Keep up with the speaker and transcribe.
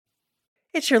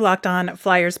It's your Locked On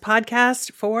Flyers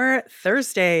podcast for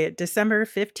Thursday, December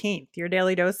 15th. Your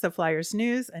daily dose of Flyers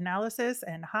news, analysis,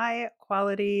 and high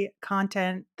quality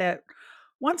content that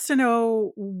wants to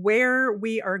know where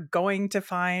we are going to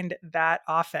find that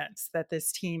offense that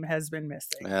this team has been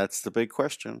missing. That's the big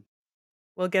question.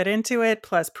 We'll get into it,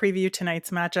 plus preview tonight's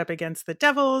matchup against the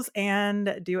Devils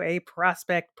and do a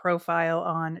prospect profile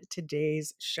on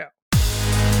today's show.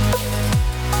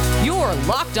 You're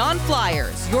Locked On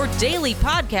Flyers, your daily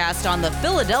podcast on the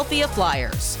Philadelphia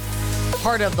Flyers.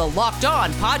 Part of the Locked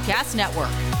On Podcast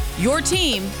Network, your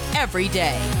team every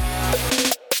day.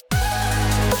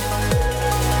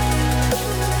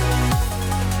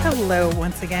 Hello,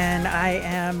 once again. I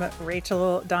am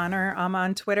Rachel Donner. I'm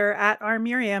on Twitter at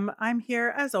rmiriam. I'm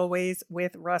here, as always,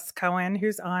 with Russ Cohen,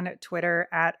 who's on Twitter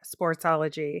at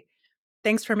Sportsology.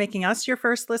 Thanks for making us your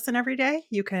first listen every day.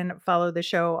 You can follow the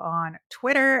show on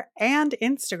Twitter and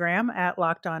Instagram at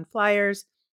Locked On Flyers.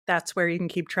 That's where you can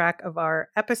keep track of our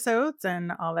episodes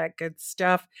and all that good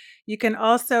stuff. You can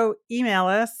also email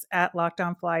us at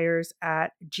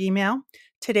lockedonflyers@gmail.com.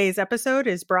 Today's episode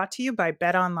is brought to you by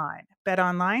BetOnline.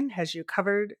 BetOnline has you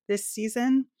covered this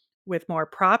season with more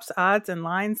props, odds, and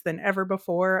lines than ever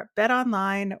before.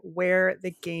 BetOnline, where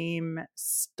the game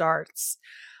starts.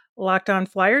 Locked On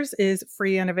Flyers is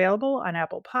free and available on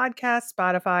Apple Podcasts,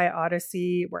 Spotify,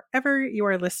 Odyssey, wherever you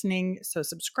are listening. So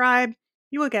subscribe.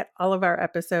 You will get all of our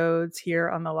episodes here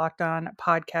on the Locked On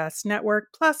Podcast Network.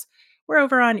 Plus, we're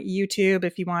over on YouTube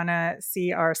if you want to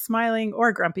see our smiling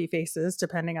or grumpy faces,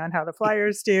 depending on how the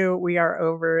Flyers do. We are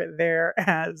over there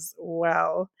as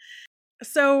well.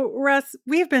 So, Russ,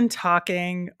 we've been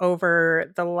talking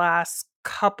over the last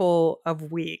couple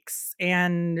of weeks,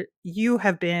 and you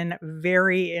have been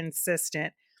very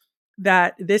insistent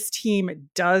that this team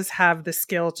does have the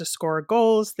skill to score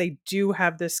goals. They do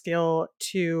have the skill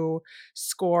to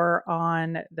score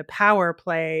on the power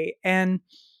play. And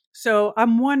so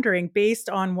I'm wondering, based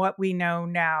on what we know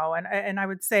now, and I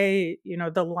would say,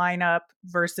 the lineup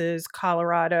versus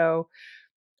Colorado,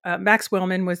 Max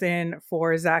Willman was in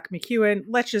for Zach McEwen.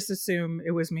 Let's just assume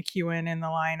it was McEwen in the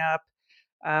lineup.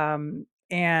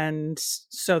 And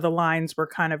so the lines were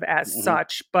kind of as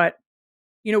such. But,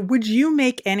 would you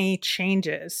make any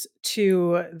changes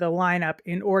to the lineup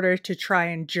in order to try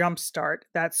and jumpstart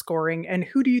that scoring? And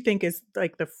who do you think is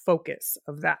like the focus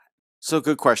of that? So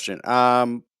good question.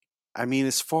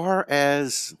 As far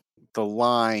as the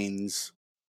lines,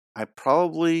 I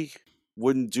probably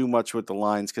wouldn't do much with the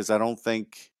lines because I don't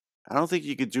think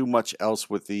you could do much else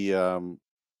with the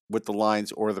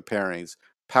lines or the pairings.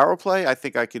 Power play, I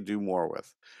think I could do more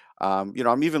with.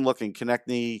 I'm even looking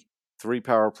Konechny, 3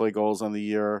 power play goals on the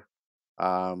year.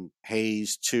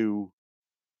 Hayes 2.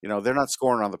 They're not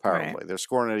scoring on the power Right. play. They're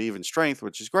scoring at even strength,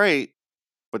 which is great,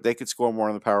 but they could score more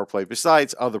on the power play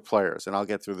besides other players. And I'll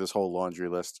get through this whole laundry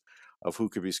list of who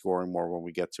could be scoring more when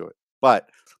we get to it. But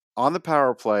on the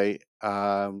power play,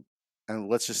 and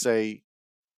let's just say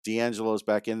D'Angelo's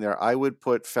back in there, I would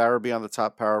put Farabee on the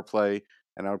top power play,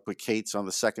 and I would put Cates on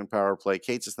the second power play.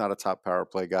 Cates is not a top power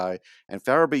play guy, and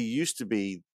Farabee used to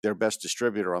be their best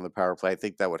distributor on the power play. I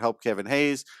think that would help Kevin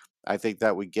Hayes. I think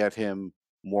that would get him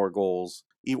more goals,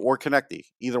 or Konechny,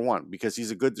 either one, because he's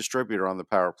a good distributor on the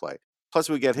power play. Plus,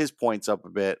 we get his points up a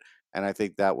bit, and I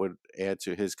think that would add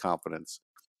to his confidence.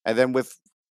 And then with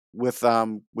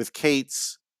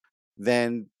Cates,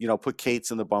 then put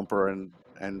Cates in the bumper and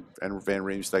Van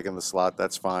Riemsdyk in the slot.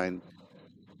 That's fine.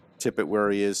 Tip it where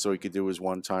he is so he could do his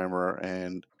one-timer.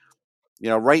 And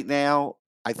right now,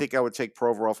 I think I would take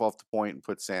Provorov off the point and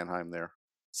put Sanheim there.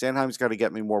 Sanheim's got to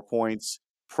get me more points.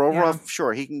 Provorov,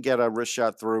 sure, he can get a wrist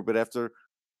shot through, but after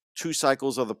 2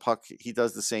 cycles of the puck, he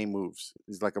does the same moves.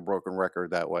 He's like a broken record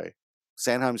that way.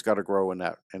 Sanheim's got to grow in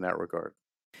that regard.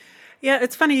 Yeah,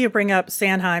 it's funny you bring up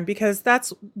Sanheim because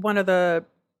that's one of the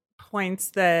points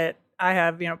that I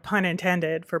have, pun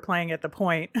intended for playing at the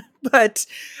point. But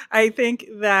I think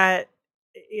that,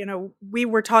 we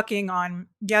were talking on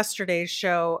yesterday's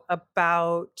show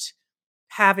about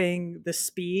having the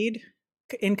speed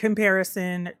in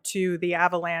comparison to the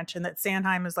Avalanche, and that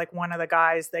Sanheim is like one of the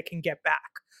guys that can get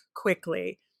back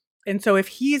quickly. And so if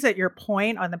he's at your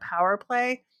point on the power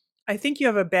play, I think you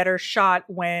have a better shot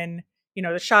when,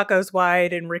 the shot goes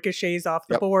wide and ricochets off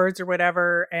the boards or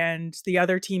whatever, and the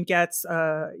other team gets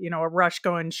a rush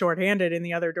going shorthanded in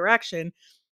the other direction,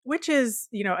 which is,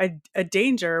 a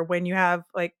danger when you have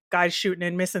like guys shooting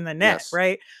and missing the net,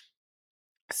 right?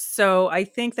 So I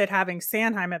think that having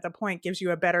Sanheim at the point gives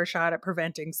you a better shot at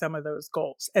preventing some of those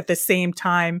goals at the same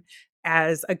time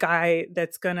as a guy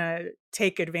that's going to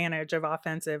take advantage of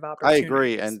offensive I opportunities.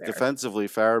 agree. And defensively,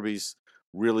 Farabee's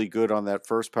really good on that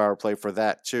first power play for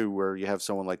that too, where you have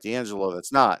someone like DeAngelo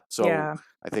that's not. So Yeah.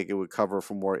 I think it would cover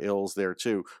for more ills there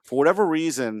too. For whatever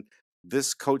reason,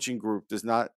 this coaching group does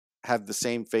not have the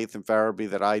same faith in Farabee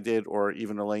that I did or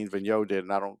even Elaine Vigneault did,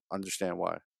 and I don't understand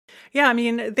why. Yeah, I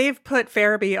mean, they've put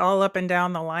Farabee all up and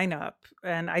down the lineup,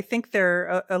 and I think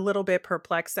they're a little bit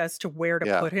perplexed as to where to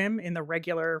Yeah, put him in the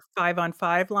regular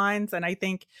 5-on-5 lines, and I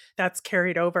think that's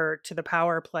carried over to the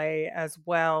power play as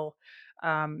well.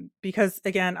 Because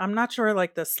again, I'm not sure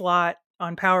like the slot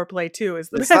on power play too is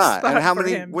the it's best not. And spot how for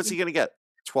many? him. What's he gonna get?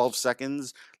 12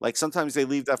 seconds? Like sometimes they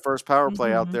leave that first power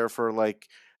play out Mhm. there for like,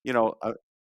 you know,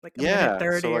 Like a minute yeah. So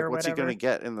 30 like, or what's he gonna whatever.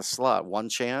 get in the slot? One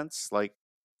chance? Like,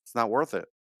 it's not worth it.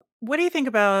 What do you think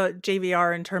about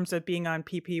JVR in terms of being on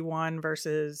PP1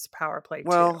 versus power play 2?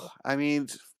 Well, I mean,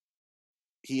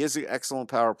 he is an excellent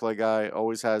power play guy,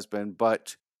 always has been.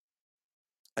 But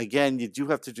again, you do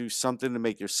have to do something to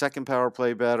make your second power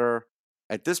play better.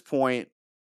 At this point,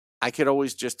 I could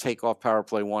always just take off power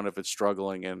play one if it's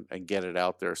struggling and get it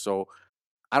out there. So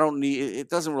I don't need it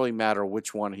doesn't really matter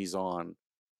which one he's on.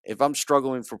 If I'm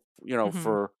struggling for,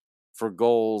 Mhm. for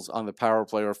goals on the power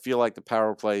play or feel like the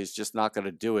power play is just not going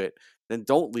to do it, then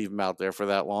don't leave him out there for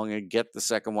that long and get the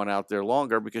second one out there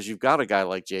longer because you've got a guy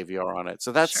like JVR on it.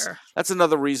 So Sure. that's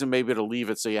another reason maybe to leave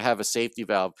it so you have a safety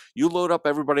valve. You load up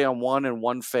everybody on one and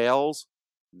one fails,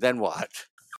 then what?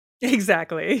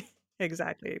 Exactly.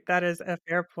 Exactly. That is a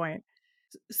fair point.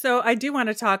 So I do want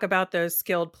to talk about those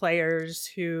skilled players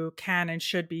who can and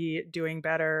should be doing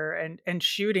better and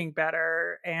shooting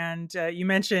better. And you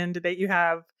mentioned that you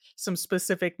have some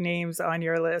specific names on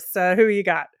your list. Who you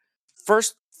got?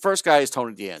 First guy is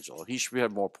Tony DeAngelo. He should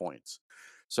have more points.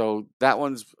 So that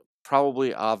one's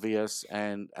probably obvious,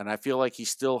 and I feel like he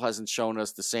still hasn't shown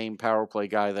us the same power play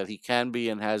guy that he can be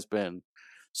and has been.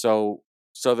 So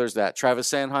there's that.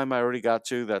 Travis Sanheim I already got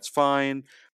to. That's fine.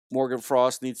 Morgan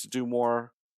Frost needs to do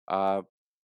more. And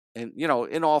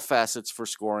in all facets for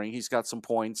scoring, he's got some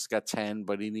points. Got 10,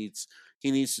 but he needs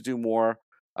to do more.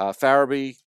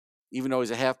 Farabee, even though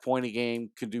he's a half point a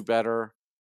game, could do better.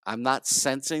 I'm not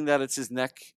sensing that it's his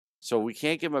neck, so we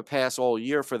can't give him a pass all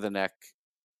year for the neck.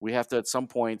 We have to at some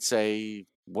point say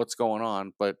what's going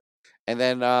on. But and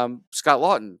then Scott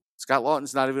Lawton. Scott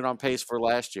Lawton's not even on pace for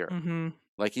last year. Hmm.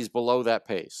 Like he's below that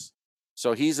pace.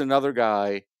 So he's another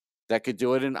guy that could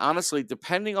do it. And honestly,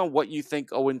 depending on what you think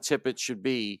Owen Tippett should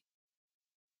be,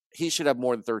 he should have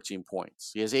more than 13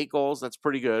 points. He has 8 goals. That's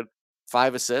pretty good.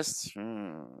 5 assists.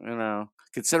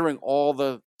 Considering all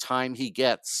the time he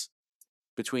gets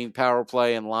between power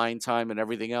play and line time and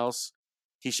everything else,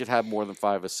 he should have more than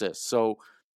 5 assists. So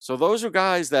those are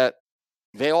guys that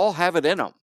they all have it in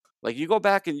them. Like you go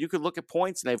back and you could look at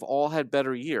points, and they've all had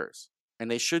better years, and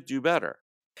they should do better.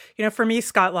 For me,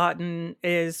 Scott Lawton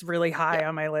is really Yeah. high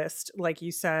on my list. Like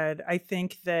you said, I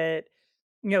think that,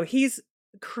 he's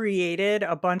created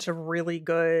a bunch of really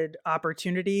good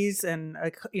opportunities and,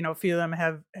 a few of them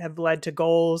have led to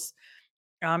goals.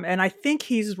 And I think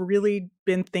he's really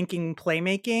been thinking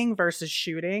playmaking versus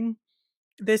shooting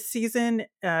this season,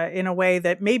 in a way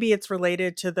that maybe it's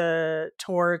related to the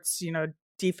Torts,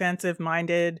 defensive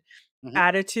minded Hmm.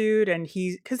 attitude. And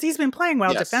because he's been playing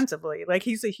well Yes. defensively, like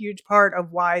he's a huge part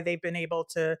of why they've been able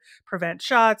to prevent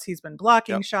shots. He's been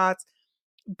blocking Yep. shots.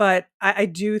 But I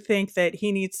do think that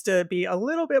he needs to be a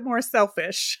little bit more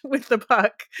selfish with the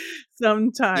puck Yeah,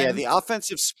 sometimes. the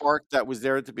offensive spark that was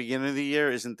there at the beginning of the year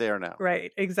isn't there now.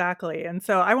 Right, exactly, and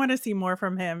so I wanna see more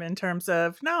from him in terms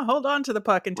of, "No, hold on to the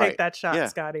puck and take Right. that shot, Yeah.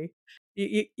 Scotty.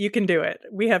 You can do it.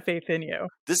 We have faith in you."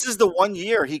 This is the one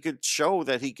year he could show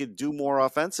that he could do more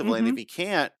offensively. And if Mhm. he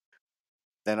can't,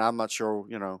 then I'm not sure,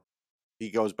 he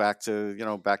goes back to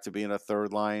being a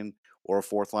third line or a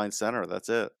fourth line center. That's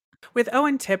it. With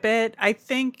Owen Tippett, I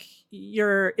think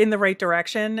you're in the right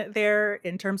direction there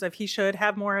in terms of he should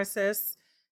have more assists,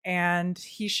 and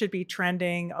he should be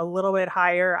trending a little bit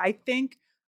higher. I think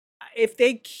if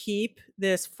they keep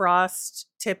this Frost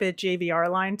Tippett JVR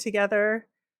line together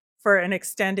for an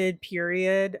extended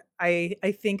period,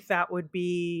 I think that would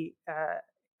be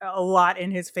a lot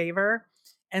in his favor.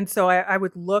 And so I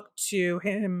would look to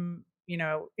him,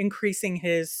 increasing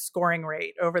his scoring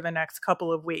rate over the next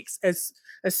couple of weeks, as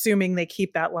assuming they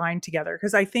keep that line together,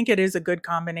 because I think it is a good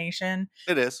combination.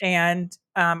 It is. And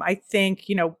I think,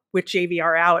 with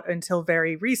JVR out until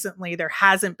very recently, there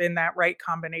hasn't been that right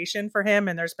combination for him.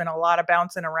 And there's been a lot of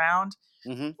bouncing around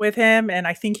Hmm. with him. And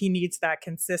I think he needs that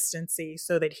consistency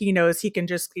so that he knows he can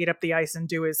just skate up the ice and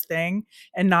do his thing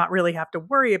and not really have to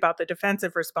worry about the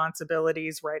defensive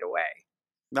responsibilities right away.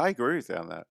 I agree with you on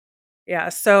that. Yeah.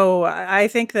 So I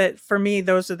think that for me,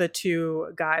 those are the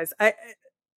two guys.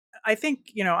 I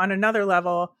think, on another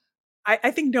level,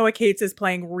 I think Noah Cates is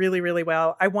playing really, really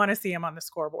well. I want to see him on the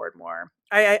scoreboard more.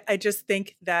 I just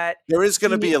think that There is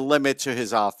going he to be need a limit to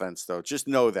his offense, though. Just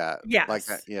know that. Like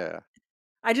that. yes. Yeah.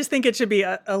 I just think it should be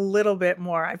a little bit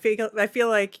more. I feel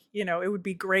like, it would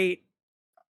be great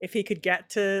if he could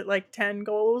get to like 10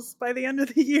 goals by the end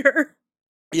of the year.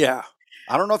 Yeah.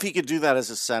 I don't know if he could do that as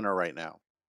a center right now.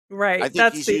 I Right. think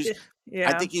That's he's used the I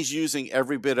yeah. think he's using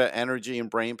every bit of energy and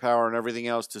brain power and everything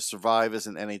else to survive as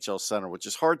an NHL center, which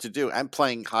is hard to do and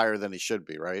playing higher than he should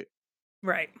be, right?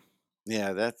 Right.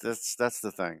 Yeah, that's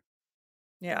the thing.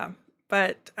 Yeah.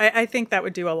 But I think that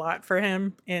would do a lot for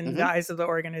him in the Mhm. eyes of the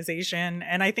organization.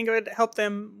 And I think it would help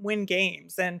them win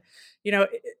games. And, you know,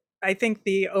 I think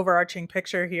the overarching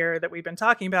picture here that we've been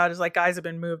talking about is like guys have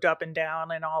been moved up and down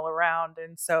and all around.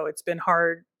 And so it's been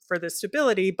hard for the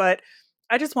stability. But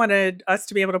I just wanted us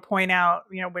to be able to point out,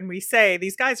 when we say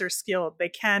these guys are skilled, they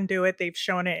can do it, they've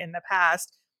shown it in the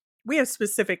past. We have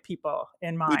specific people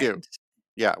in We do. mind.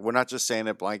 Yeah, we're not just saying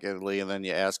it blanketly and then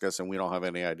you ask us and we don't have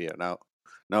any idea. No.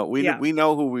 No, we Yeah. we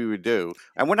know who we would do.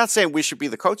 And we're not saying we should be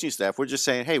the coaching staff. We're just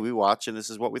saying, "Hey, we watch and this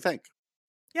is what we think."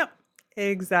 Yep,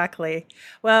 exactly.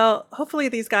 Well, hopefully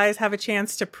these guys have a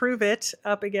chance to prove it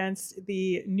up against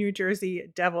the New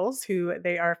Jersey Devils, who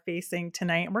they are facing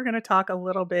tonight. And we're going to talk a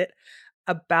little bit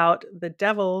about the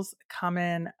Devils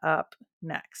coming up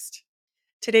next.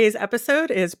 Today's episode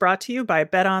is brought to you by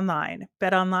BetOnline.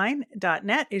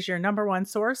 BetOnline.net is your number one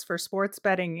source for sports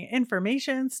betting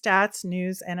information, stats,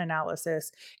 news, and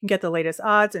analysis. You can get the latest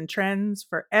odds and trends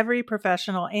for every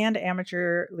professional and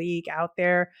amateur league out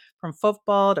there, from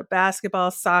football to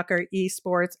basketball, soccer,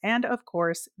 esports, and of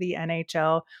course, the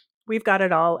NHL. We've got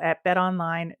it all at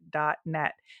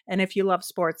betonline.net. And if you love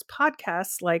sports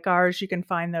podcasts like ours, you can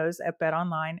find those at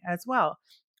BetOnline as well.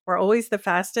 We're always the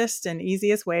fastest and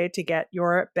easiest way to get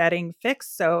your betting fix.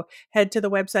 So head to the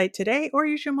website today or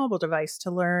use your mobile device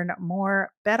to learn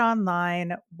more. Bet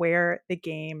online, where the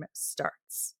game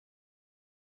starts.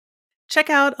 Check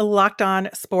out Locked On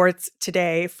Sports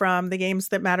today. From the games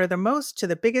that matter the most to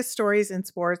the biggest stories in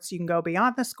sports, you can go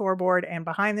beyond the scoreboard and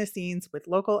behind the scenes with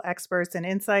local experts and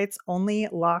insights only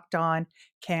Locked On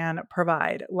can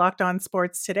provide. Locked On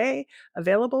Sports today,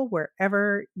 available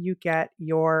wherever you get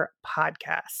your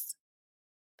podcasts.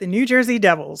 The New Jersey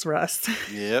Devils, Russ.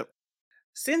 Yep.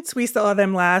 Since we saw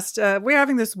them last, we're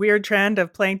having this weird trend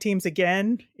of playing teams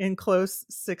again in close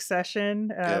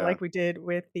succession, Yeah. like we did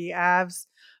with the Avs.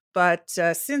 But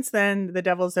since then, the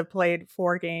Devils have played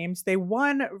 4 games. They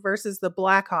won versus the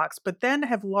Blackhawks, but then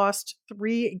have lost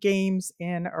 3 games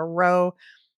in a row.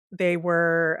 They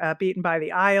were beaten by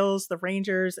the Isles, the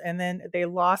Rangers, and then they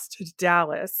lost to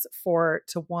Dallas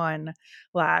 4-1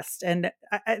 last. And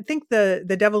I think the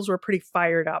Devils were pretty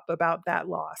fired up about that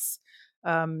loss.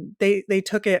 They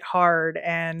took it hard,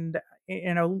 and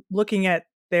looking at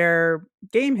their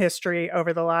game history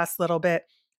over the last little bit,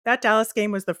 that Dallas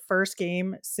game was the first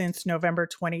game since November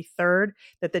 23rd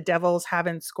that the Devils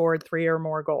haven't scored 3 or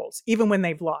more goals. Even when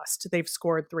they've lost, they've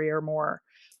scored 3 or more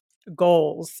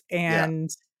goals. Yeah.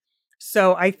 And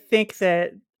so I think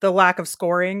that the lack of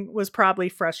scoring was probably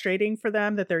frustrating for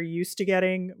them, that they're used to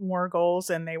getting more goals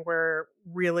and they were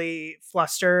really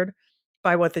flustered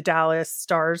by what the Dallas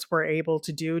Stars were able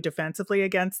to do defensively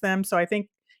against them. So I think,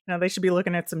 they should be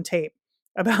looking at some tape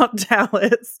about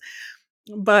Dallas.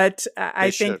 But I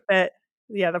They think should. that,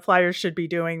 yeah, the Flyers should be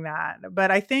doing that. But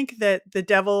I think that the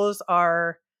Devils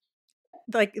are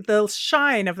like, the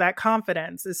shine of that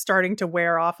confidence is starting to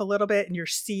wear off a little bit, and you're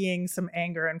seeing some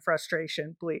anger and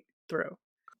frustration bleed through.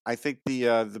 I think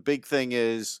the big thing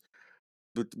is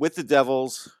with the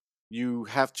Devils, you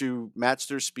have to match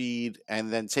their speed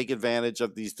and then take advantage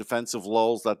of these defensive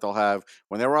lulls that they'll have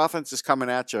when their offense is coming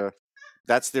at you.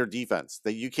 That's their defense.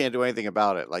 That you can't do anything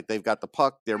about it. Like they've got the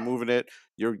puck, they're moving it.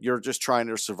 You're just trying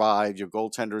to survive. Your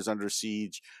goaltender's under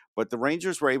siege. But the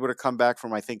Rangers were able to come back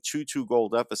from I think 2-2 goal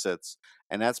deficits,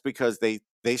 and that's because they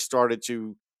started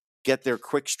to get their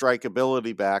quick strike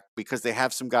ability back because they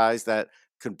have some guys that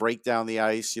can break down the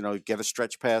ice. Get a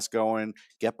stretch pass going,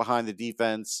 get behind the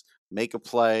defense, make a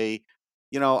play.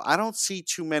 I don't see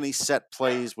too many set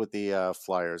plays with the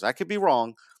Flyers. I could be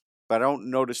wrong, but I don't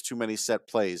notice too many set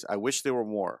plays. I wish there were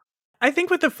more. I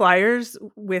think with the Flyers,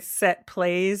 with set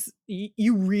plays,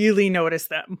 you really notice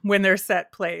them when they're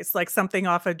set plays, like something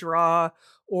off a draw,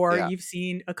 or Yeah. you've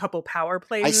seen a couple power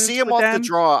play I see moves him with off the them.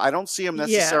 draw. I don't see him Yeah.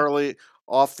 necessarily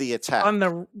off the attack.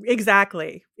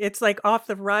 Exactly. It's like off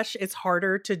the rush, it's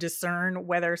harder to discern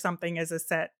whether something is a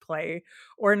set play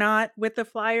or not with the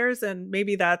Flyers, and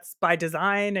maybe that's by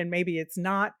design and maybe it's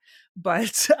not.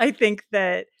 But I think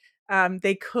that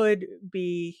they could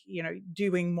be,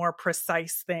 doing more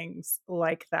precise things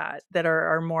like that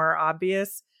are more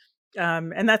obvious.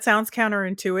 And that sounds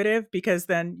counterintuitive because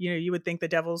then, you would think the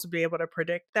Devils would be able to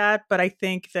predict that. But I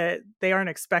think that they aren't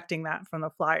expecting that from the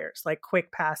Flyers, like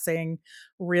quick passing,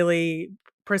 really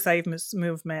precise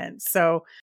movement. So,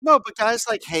 No, but guys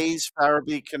like Hayes,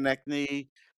 Farabee, Konechny,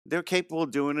 they're capable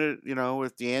of doing it.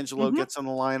 If D'Angelo mhm, gets on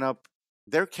the lineup,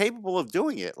 they're capable of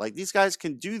doing it. Like these guys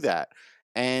can do that.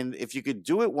 And if you could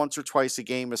do it once or twice a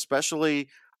game, especially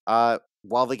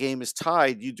while the game is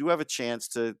tied, you do have a chance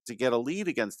to get a lead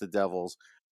against the Devils.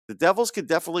 The Devils could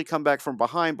definitely come back from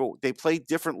behind, but they play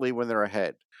differently when they're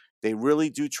ahead. They really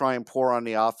do try and pour on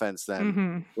the offense then.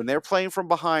 mhm. When they're playing from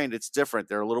behind, it's different.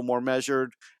 They're a little more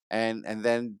measured, and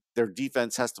then their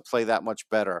defense has to play that much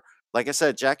better. Like I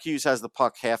said, Jack Hughes has the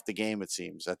puck half the game, it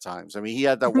seems, at times. I mean, he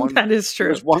had that one That is there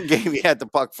was true. one game he had the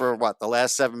puck for the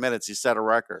last 7 minutes, he set a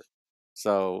record.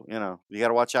 So, you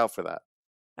gotta watch out for that.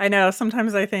 I know.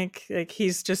 Sometimes I think like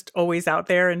he's just always out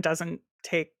there and doesn't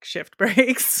take shift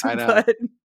breaks. I know. But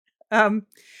um,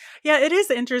 yeah, it is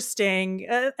interesting.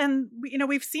 And,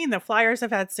 we've seen the Flyers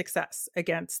have had success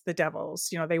against the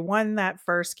Devils. They won that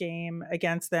first game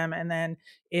against them. And then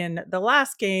in the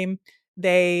last game,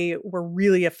 they were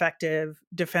really effective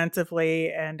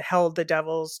defensively and held the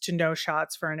Devils to no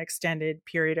shots for an extended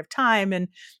period of time. And,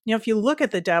 if you look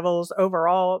at the Devils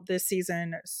overall this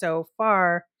season so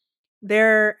far,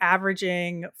 they're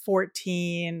averaging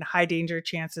 14 high danger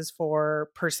chances for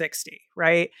per 60,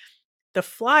 right? The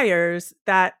Flyers,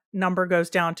 that number goes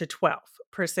down to 12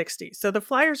 per 60. So the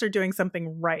Flyers are doing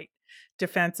something right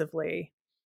defensively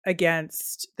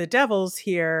against the Devils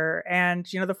here. And,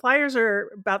 the Flyers are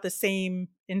about the same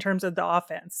in terms of the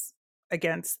offense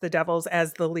against the Devils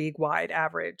as the league wide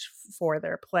average for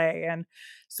their play. And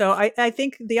so I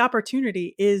think the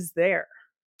opportunity is there.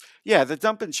 Yeah, the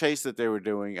dump and chase that they were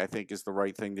doing, I think, is the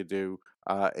right thing to do.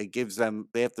 It gives them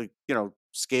they have to,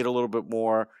 skate a little bit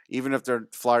more, even if their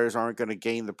Flyers aren't going to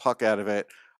gain the puck out of it.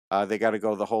 They got to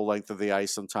go the whole length of the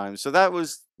ice sometimes. So that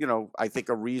was, I think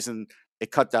a reason it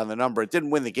cut down the number. It didn't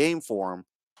win the game for them,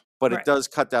 but it Right. does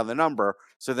cut down the number.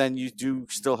 So then you do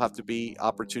still have to be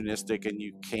opportunistic, and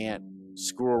you can't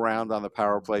screw around on the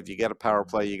power play. If you get a power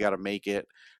play, you got to make it.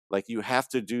 Like you have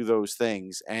to do those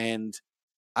things, and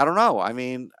I don't know. I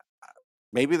mean,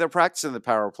 maybe they're practicing the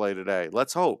power play today.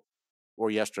 Let's hope. Or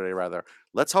yesterday, rather.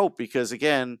 Let's hope, because,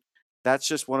 again, that's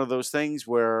just one of those things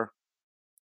where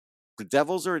the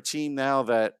Devils are a team now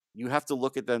that you have to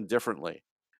look at them differently.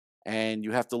 And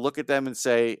you have to look at them and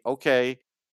say, okay,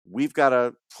 we've got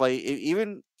to play.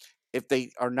 Even if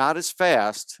they are not as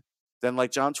fast, then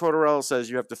like John Tortorella says,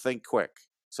 you have to think quick.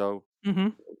 So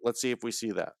Mhm. let's see if we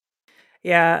see that.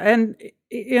 Yeah, and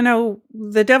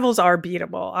the Devils are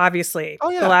beatable. Obviously, Oh,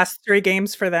 the yeah. last 3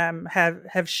 games for them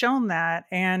have shown that.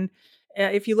 And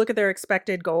if you look at their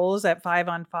expected goals at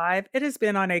 5-on-5, it has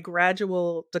been on a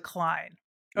gradual decline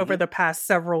over Hmm. the past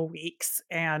several weeks,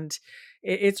 and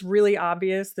it's really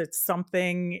obvious that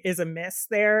something is amiss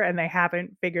there, and they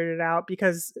haven't figured it out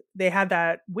because they had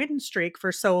that win streak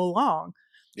for so long.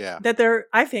 Yeah. That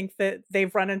I think that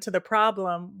they've run into the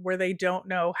problem where they don't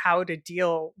know how to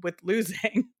deal with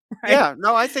losing, right? Yeah.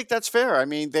 No, I think that's fair. I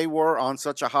mean, they were on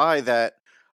such a high that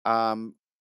um,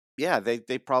 yeah, they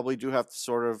probably do have to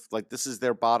sort of like this is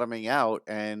their bottoming out,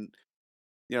 and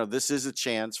this is a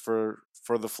chance for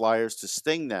the Flyers to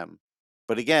sting them.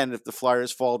 But again, if the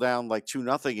Flyers fall down like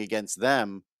 2-0 against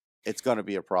them, it's going to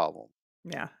be a problem.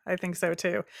 Yeah, I think so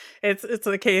too. It's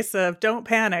a case of don't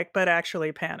panic, but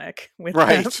actually panic with them,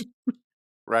 Right.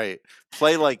 Right.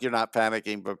 Play like you're not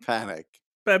panicking, but panic.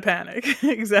 but panic.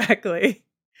 Exactly.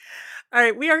 All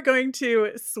right, we are going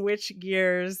to switch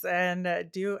gears and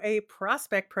do a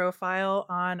prospect profile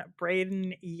on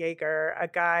Braden Yeager, a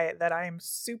guy that I am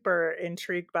super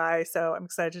intrigued by. So I'm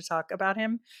excited to talk about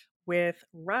him with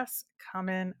Russ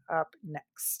coming up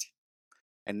next.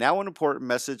 And now, an important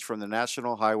message from the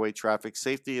National Highway Traffic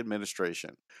Safety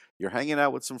Administration. You're hanging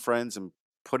out with some friends and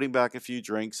putting back a few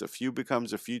drinks. A few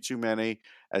becomes a few too many.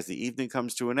 As the evening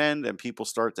comes to an end and people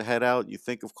start to head out, you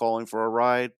think of calling for a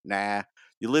ride? Nah.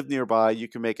 You live nearby, you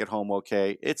can make it home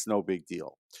okay. It's no big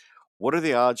deal. What are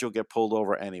the odds you'll get pulled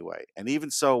over anyway? And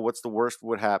even so, what's the worst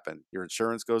would happen? Your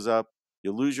insurance goes up,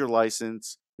 you lose your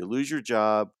license, you lose your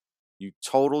job, you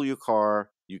total your car,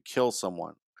 you kill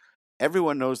someone.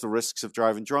 Everyone knows the risks of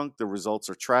driving drunk. The results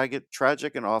are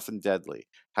tragic, and often deadly.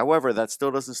 However, that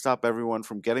still doesn't stop everyone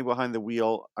from getting behind the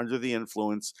wheel under the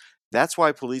influence. That's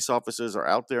why police officers are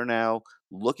out there now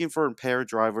looking for impaired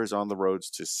drivers on the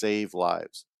roads to save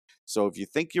lives. So if you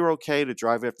think you're okay to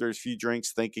drive after a few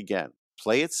drinks, think again.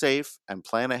 Play it safe and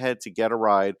plan ahead to get a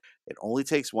ride. It only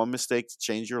takes one mistake to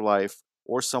change your life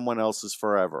or someone else's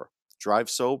forever. Drive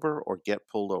sober or get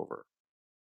pulled over.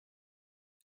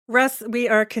 Russ, we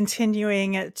are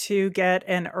continuing to get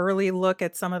an early look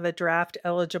at some of the draft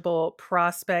eligible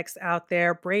prospects out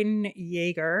there. Braden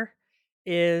Yeager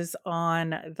is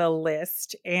on the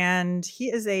list, and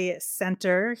he is a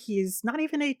center. He's not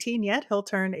even 18 yet. He'll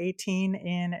turn 18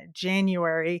 in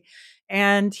January,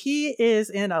 and he is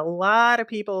in a lot of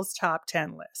people's top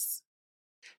 10 lists.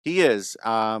 He is,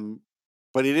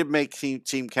 but he didn't make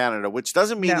Team Canada, which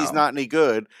doesn't mean he's No. not any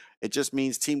good. It just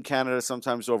means Team Canada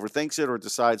sometimes overthinks it or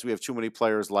decides we have too many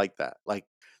players like that.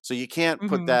 So you can't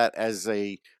put Mhm. that as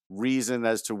a reason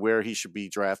as to where he should be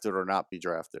drafted or not be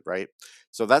drafted, right?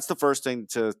 So that's the first thing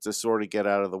to sort of get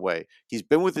out of the way. He's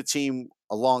been with the team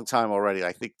a long time already.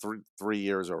 I think 3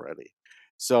 years already.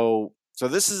 So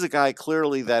this is a guy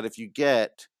clearly that if you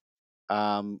get,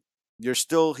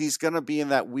 he's going to be in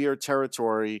that weird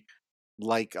territory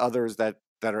like others that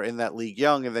are in that league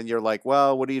young, and then you're like,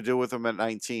 well, what do you do with him at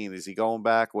 19? Is he going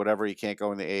back? Whatever, he can't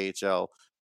go in the AHL.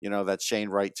 That's Shane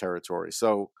Wright territory.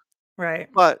 So, Right.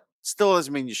 but still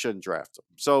doesn't mean you shouldn't draft him.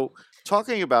 So,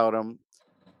 talking about him,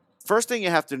 first thing you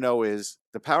have to know is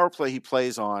the power play he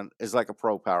plays on is like a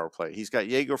pro power play. He's got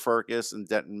Jaeger Fergus and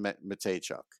Denton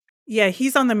Mateychuk. Yeah,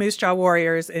 he's on the Moose Jaw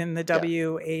Warriors in the Yeah.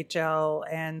 WHL,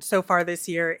 and so far this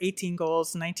year, 18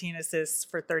 goals, 19 assists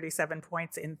for 37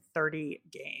 points in 30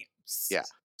 games. Yeah.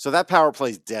 So that power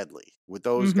play is deadly with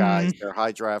those guys. Mhm. They're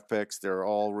high draft picks. They're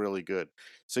all really good.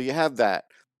 So you have that.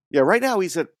 Yeah, right now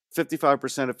he's at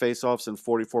 55% of faceoffs and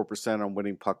 44% on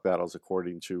winning puck battles,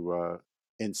 according to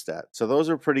Instat. So those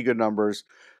are pretty good numbers.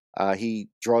 He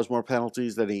draws more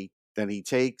penalties than he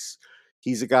takes.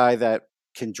 He's a guy that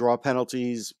can draw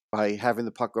penalties by having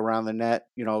the puck around the net,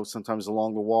 sometimes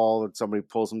along the wall and somebody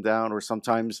pulls him down, or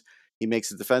sometimes he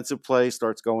makes a defensive play,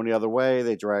 starts going the other way,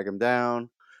 they drag him down.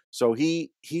 So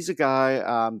he's a guy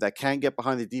that can get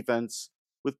behind the defense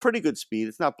with pretty good speed.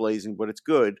 It's not blazing, but it's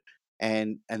good,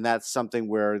 and that's something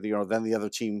where then the other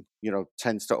team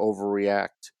tends to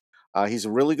overreact. He's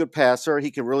a really good passer.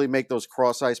 He can really make those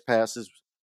cross ice passes,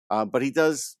 but he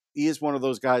is one of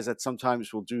those guys that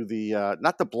sometimes will do the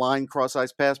not the blind cross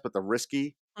ice pass, but the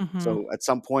risky. Mhm. So at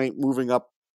some point, moving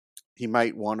up, he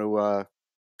might want to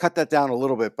cut that down a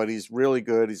little bit. But he's really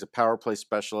good. He's a power play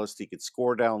specialist. He could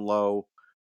score down low.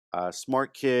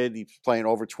 Smart kid. He's playing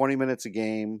over 20 minutes a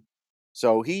game,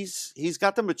 so he's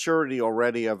got the maturity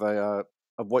already of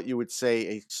what you would say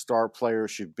a star player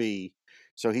should be.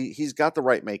 So he's got the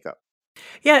right makeup.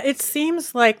 Yeah, it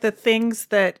seems like the things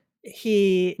that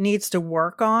he needs to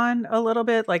work on a little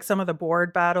bit, like some of the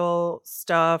board battle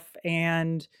stuff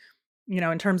and,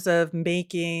 in terms of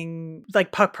making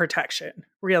like puck protection, Yeah.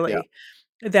 really,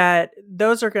 that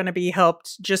those are gonna be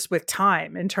helped just with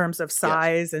time in terms of Yes.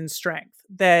 size and strength,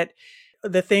 that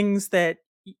the things that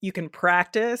you can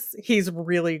practice, he's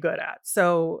really good at.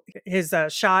 So his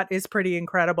shot is pretty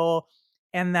incredible,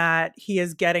 and that he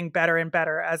is getting better and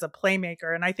better as a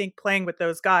playmaker. And I think playing with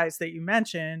those guys that you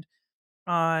mentioned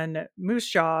on Moose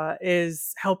Jaw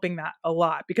is helping that a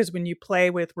lot, because when you play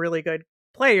with really good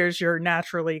players, you're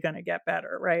naturally going to get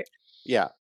better, right? Yeah.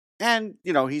 And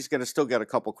he's going to still get a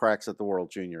couple cracks at the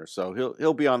World Junior, so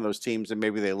he'll be on those teams, and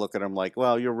maybe they look at him like,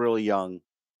 well, you're really young.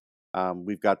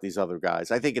 We've got these other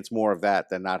guys. I think it's more of that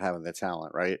than not having the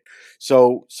talent, right?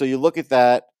 So you look at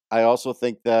that. I also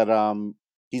think that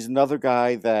he's another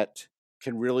guy that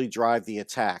can really drive the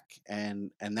attack,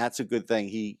 and that's a good thing.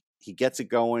 He gets it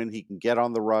going. He can get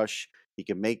on the rush. He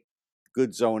can make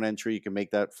good zone entry. He can make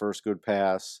that first good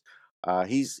pass.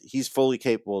 He's fully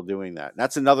capable of doing that. And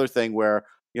that's another thing where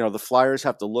the Flyers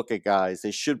have to look at guys.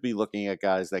 They should be looking at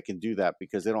guys that can do that,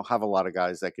 because they don't have a lot of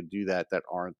guys that can do that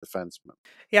aren't defensemen.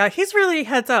 Yeah, he's really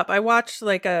heads up. I watched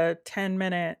like a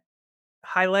 10-minute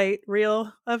highlight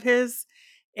reel of his,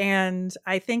 and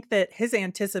I think that his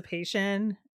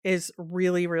anticipation is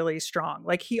really, really strong.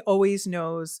 Like, he always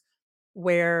knows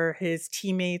where his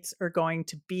teammates are going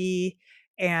to be,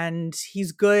 and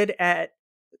he's good at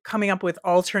coming up with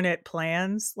alternate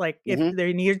plans. Like, if Hmm.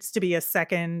 there needs to be a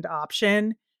second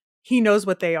option, he knows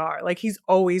what they are. Like, he's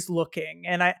always looking,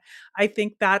 and I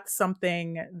think that's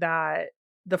something that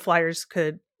the Flyers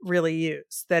could really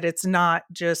use, that it's not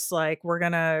just like we're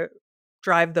going to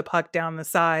drive the puck down the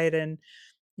side and,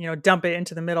 dump it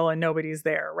into the middle and nobody's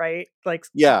there, right? Like,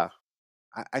 Yeah,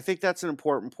 I think that's an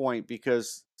important point,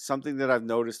 because something that I've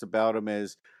noticed about him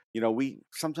is, we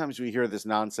sometimes we hear this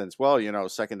nonsense. Well,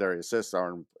 secondary assists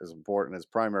aren't as important as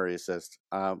primary assists.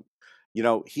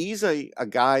 He's a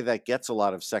guy that gets a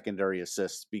lot of secondary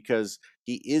assists because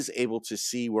he is able to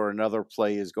see where another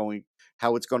play is going,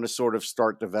 how it's going to sort of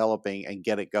start developing and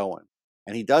get it going.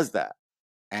 And he does that.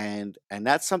 And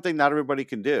that's something not everybody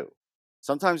can do.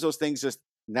 Sometimes those things just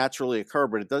naturally occur,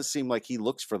 but it does seem like he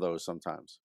looks for those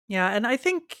sometimes. Yeah, and I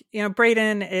think,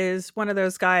 Braden is one of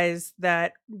those guys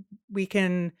that we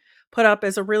can put up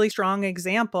as a really strong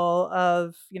example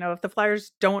of, if the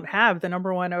Flyers don't have the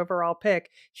number 1 overall pick,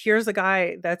 here's a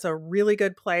guy that's a really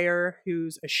good player,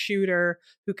 who's a shooter,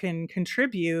 who can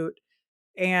contribute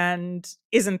and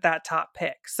isn't that top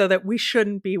pick, so that we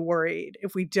shouldn't be worried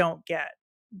if we don't get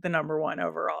the number 1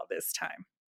 overall this time.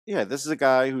 Yeah, this is a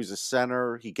guy who's a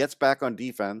center. He gets back on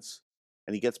defense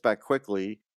and he gets back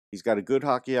quickly. He's got a good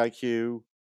hockey IQ.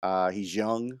 He's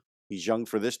young. He's young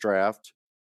for this draft.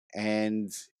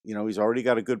 And, he's already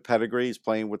got a good pedigree. He's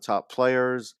playing with top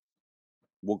players.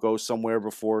 Will go somewhere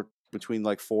between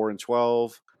like 4 and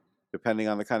 12, depending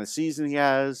on the kind of season he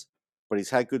has. But he's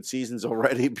had good seasons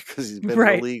already because he's been in the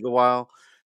Right. league a while.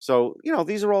 So,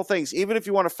 these are all things. Even if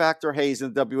you want to factor Hayes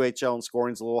in the WHL and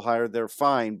scoring's a little higher, they're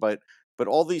fine. But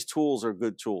all these tools are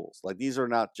good tools. Like, these are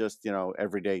not just,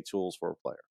 everyday tools for a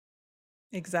player.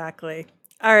 Exactly.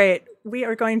 All right, we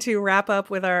are going to wrap up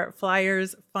with our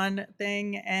Flyers fun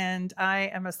thing, and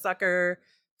I am a sucker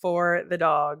for the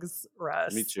dogs,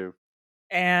 Russ. Me too.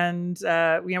 And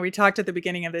we talked at the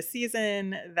beginning of the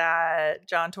season that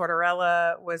John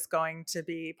Tortorella was going to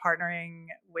be partnering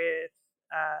with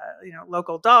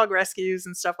local dog rescues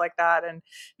and stuff like that, and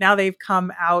now they've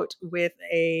come out with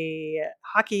a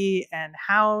hockey and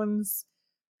hounds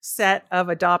set of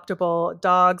adoptable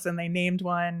dogs, and they named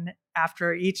one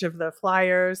after each of the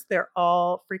Flyers. They're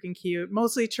all freaking cute,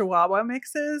 mostly Chihuahua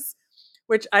mixes,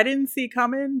 which I didn't see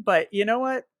coming, but you know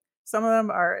what? Some of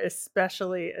them are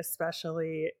especially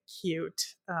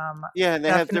cute. Yeah, and they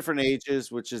have different ages,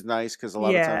 which is nice because a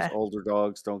lot of times Yeah. older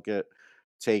dogs don't get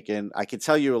taken. I can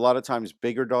tell you a lot of times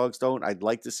bigger dogs don't. I'd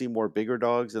like to see more bigger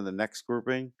dogs in the next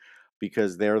grouping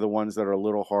because they're the ones that are a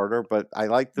little harder. But I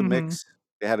like the Mhm. mix.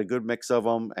 They had a good mix of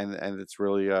them, and it's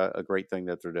really a great thing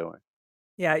that they're doing.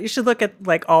 Yeah, you should look at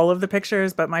like all of the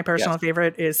pictures, but my personal Yes.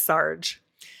 favorite is Sarge.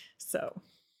 So,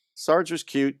 Sarge was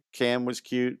cute. Cam was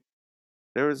cute.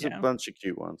 There was a yeah. bunch of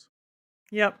cute ones.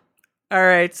 Yep. All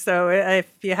right. So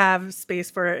if you have space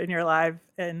for it in your life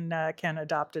and can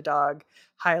adopt a dog,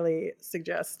 highly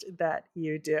suggest that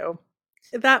you do.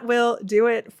 That will do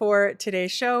it for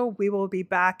today's show. We will be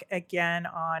back again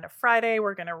on Friday.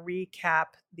 We're going to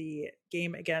recap the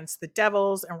game against the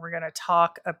Devils, and we're going to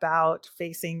talk about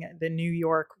facing the New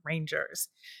York Rangers.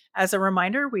 As a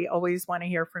reminder, we always want to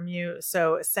hear from you.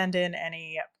 So send in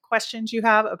any questions you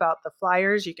have about the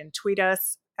Flyers. You can tweet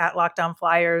us at Locked On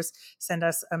Flyers. Send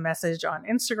us a message on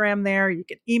Instagram there. You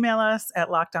can email us at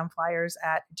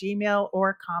lockedonflyers@gmail.com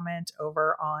or comment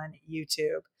over on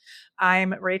YouTube.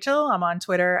 I'm Rachel. I'm on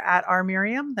Twitter at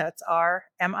rmiriam. That's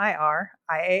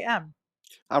RMIRIAM.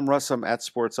 I'm Russ. I'm at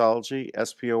Sportsology,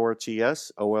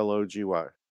 SPORTSOLOGY.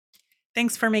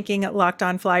 Thanks for making Locked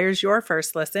On Flyers your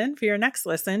first listen. For your next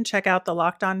listen, check out the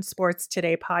Locked On Sports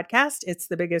Today podcast. It's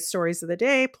the biggest stories of the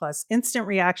day, plus instant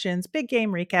reactions, big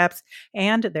game recaps,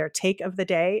 and their take of the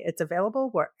day. It's available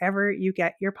wherever you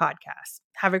get your podcasts.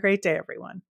 Have a great day,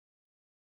 everyone.